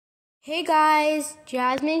Hey guys,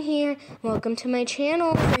 Jasmine here. Welcome to my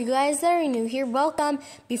channel. For you guys that are new here, welcome.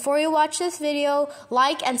 Before you watch this video,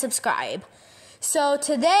 like and subscribe. So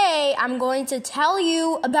today, I'm going to tell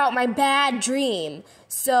you about my bad dream.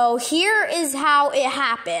 So here is how it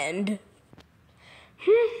happened.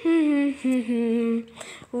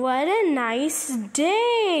 What a nice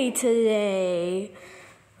day today,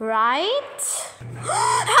 right?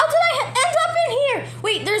 How did I end up in here?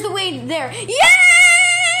 Wait, there's a way there. Yay!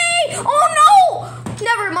 Oh no!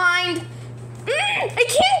 Never mind. I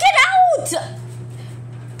can't get out!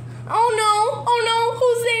 Oh no,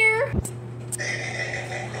 who's there?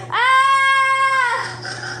 Ah!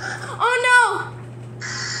 Oh no!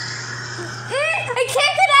 I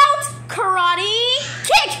can't get out! Karate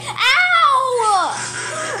kick! Ow!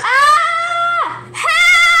 Ah!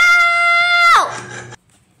 Help!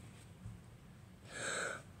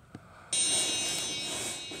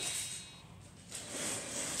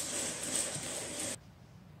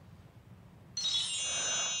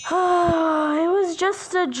 It was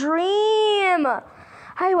just a dream.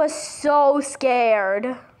 I was so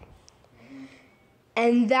scared.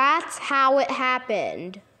 And that's how it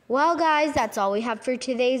happened. Well, guys, that's all we have for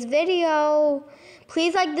today's video.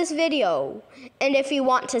 Please like this video. And if you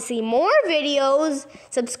want to see more videos,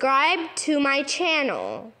 subscribe to my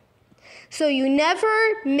channel so you never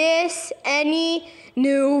miss any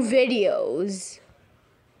new videos.